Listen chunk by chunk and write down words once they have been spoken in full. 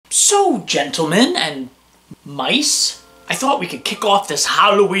So, gentlemen and mice, I thought we could kick off this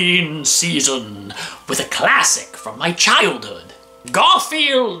Halloween season with a classic from my childhood.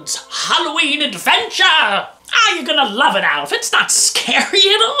 Garfield's Halloween Adventure! Ah, you're gonna love it, Alf. It's not scary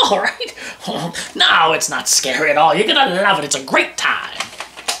at all, right? Oh, no, it's not scary at all. You're gonna love it. It's a great time.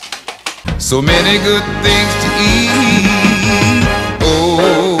 So many good things to eat.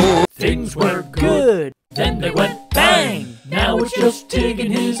 Oh. Things were good, then they went bang. Now it's just Tig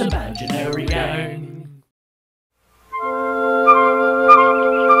and his imaginary gang.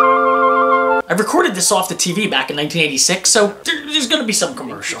 I recorded this off the TV back in 1986, so there's gonna be some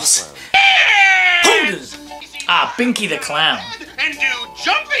commercials. Holders! Ah, Binky the Clown. And do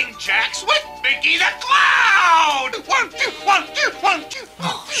jumping jacks with Binky the Clown! 1, 2, 1, 2, 1, 2.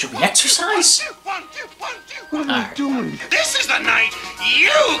 Oh, should we exercise? 1, 2, 1, 2. What am I doing? This is the night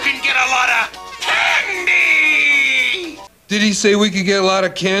you can get a lot of candy! Did he say we could get a lot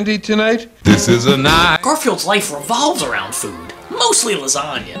of candy tonight? This is a night. Garfield's life revolves around food. Mostly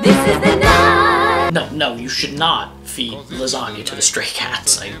lasagna. This is the night. No, you should not feed lasagna to the stray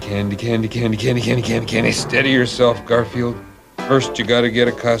cats. Candy, candy, candy, candy, candy, candy, candy. Steady yourself, Garfield. First, you gotta get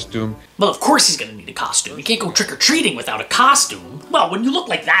a costume. Well, of course he's gonna need a costume. You can't go trick-or-treating without a costume. Well, when you look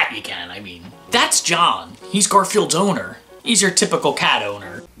like that, you can, I mean. That's John. He's Garfield's owner. He's your typical cat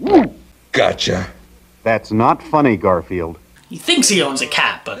owner. Gotcha. That's not funny, Garfield. He thinks he owns a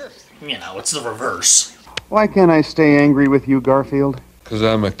cat, but, you know, it's the reverse. Why can't I stay angry with you, Garfield? 'Cause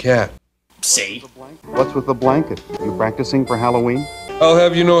I'm a cat. See? What's with the blanket? You practicing for Halloween? I'll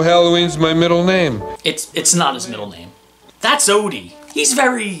have you know Halloween's my middle name. It's not his middle name. That's Odie. He's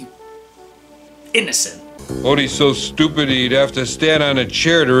very innocent. Odie's so stupid he'd have to stand on a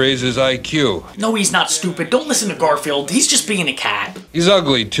chair to raise his IQ. No, he's not stupid. Don't listen to Garfield. He's just being a cat. He's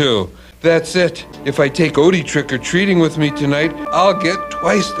ugly, too. That's it. If I take Odie trick-or-treating with me tonight, I'll get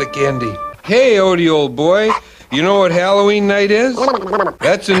twice the candy. Hey, Odie, old boy. You know what Halloween night is?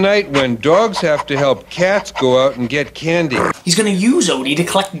 That's a night when dogs have to help cats go out and get candy. He's gonna use Odie to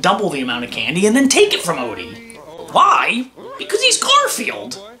collect double the amount of candy and then take it from Odie. Why? Because he's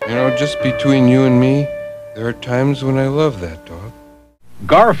Garfield. You know, just between you and me, there are times when I love that dog.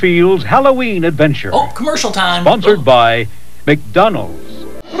 Garfield's Halloween Adventure. Oh, commercial time. Sponsored by McDonald's.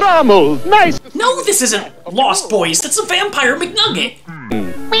 Ramos, nice! No, this isn't Lost Boys. That's a vampire McNugget.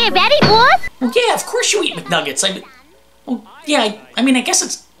 We're ready, boss? Well, yeah, of course you eat McNuggets. I mean, I guess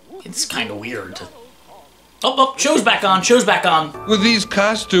it's kind of weird to... Oh, show's back on, show's back on. With these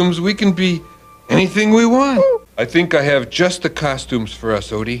costumes, we can be anything we want. I think I have just the costumes for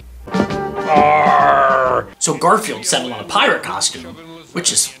us, Odie. Arr! So Garfield settled on a pirate costume,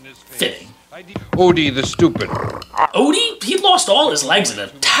 which is fitting. Odie the stupid. Odie? He lost all his legs in a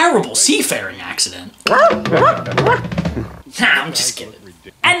terrible seafaring accident. Nah, I'm just kidding.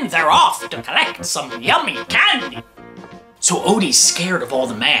 And they're off to collect some yummy candy. So Odie's scared of all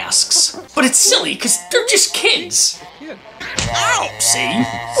the masks. But it's silly, because they're just kids. Ow, see?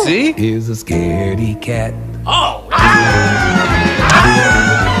 See? Here's a scaredy cat. Oh.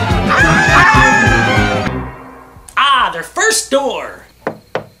 Their first door.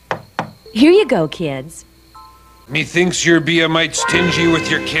 Here you go, kids. Methinks you're be a mite stingy with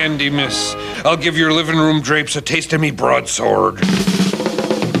your candy, miss. I'll give your living room drapes a taste of me broadsword.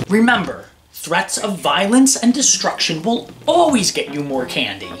 Remember, threats of violence and destruction will always get you more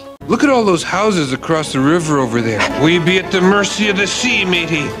candy. Look at all those houses across the river over there. We be at the mercy of the sea,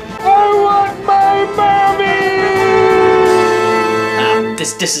 matey. I want my mommy!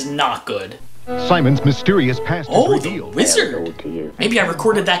 This is not good. Simon's mysterious past is Oh, revealed. the wizard. Maybe I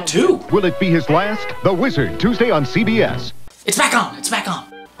recorded that too. Will it be his last? The Wizard, Tuesday on CBS. It's back on, it's back on.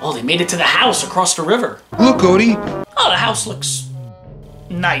 Oh, they made it to the house across the river. Look, Odie. Oh, the house looks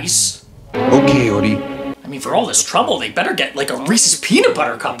nice. Okay, Odie. I mean, for all this trouble, they better get like a Reese's peanut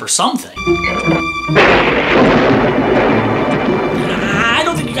butter cup or something. I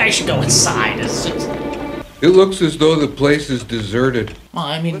don't think you guys should go inside. It looks as though the place is deserted. Well,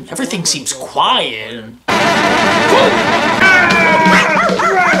 I mean, everything seems quiet and...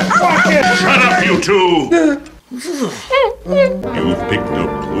 Shut up, you two! You've picked a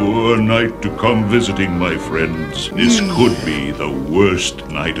poor night to come visiting, my friends. This could be the worst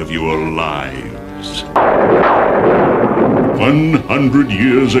night of your lives. 100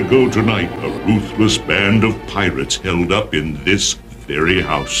 years ago tonight, a ruthless band of pirates held up in this very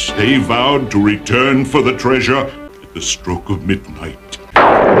house. They vowed to return for the treasure at the stroke of midnight.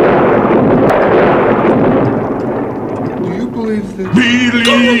 Do you believe this?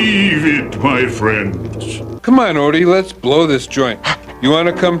 Believe it, my friends. Come on, Odie, let's blow this joint. You want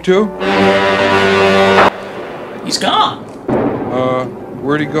to come too? He's gone.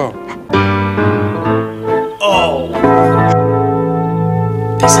 Where'd he go? Oh.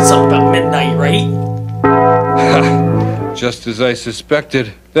 They said something about midnight, right? Just as I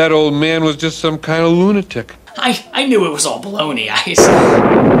suspected. That old man was just some kind of lunatic. I knew it was all baloney,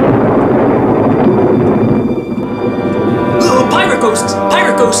 Oh, pirate ghosts!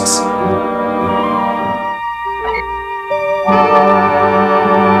 Pirate ghosts!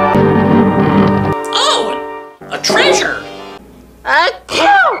 Oh, a treasure!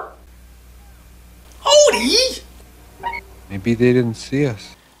 Odie! Maybe they didn't see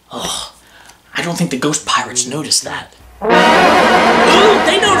us. Oh, I don't think the ghost pirates noticed that. Oh,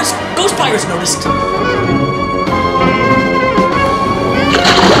 they noticed! Ghost pirates noticed!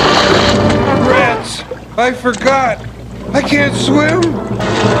 Rats! I forgot! I can't swim!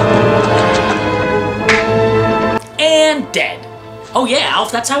 And dead. Oh yeah,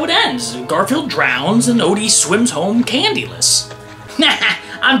 Alf, that's how it ends. Garfield drowns and Odie swims home candyless. Nah,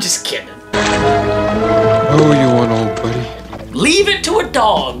 I'm just kidding. Oh, you one old buddy. Leave it to a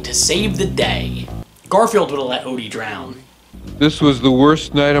dog to save the day. Garfield would have let Odie drown. This was the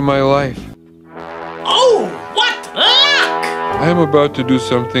worst night of my life. Oh, what luck! I'm about to do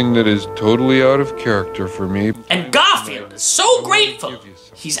something that is totally out of character for me. And Garfield is so grateful.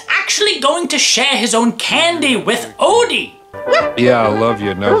 He's actually going to share his own candy with Odie. Yeah, I love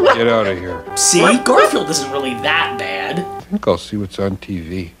you. Now get out of here. See, Garfield isn't really that bad. I think I'll see what's on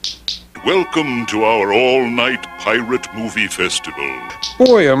TV. Welcome to our all-night pirate movie festival.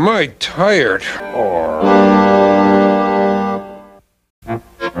 Boy, am I tired.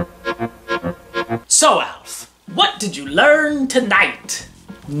 So, Alf, what did you learn tonight?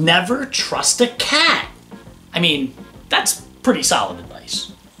 Never trust a cat. I mean, that's pretty solid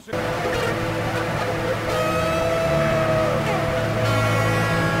advice.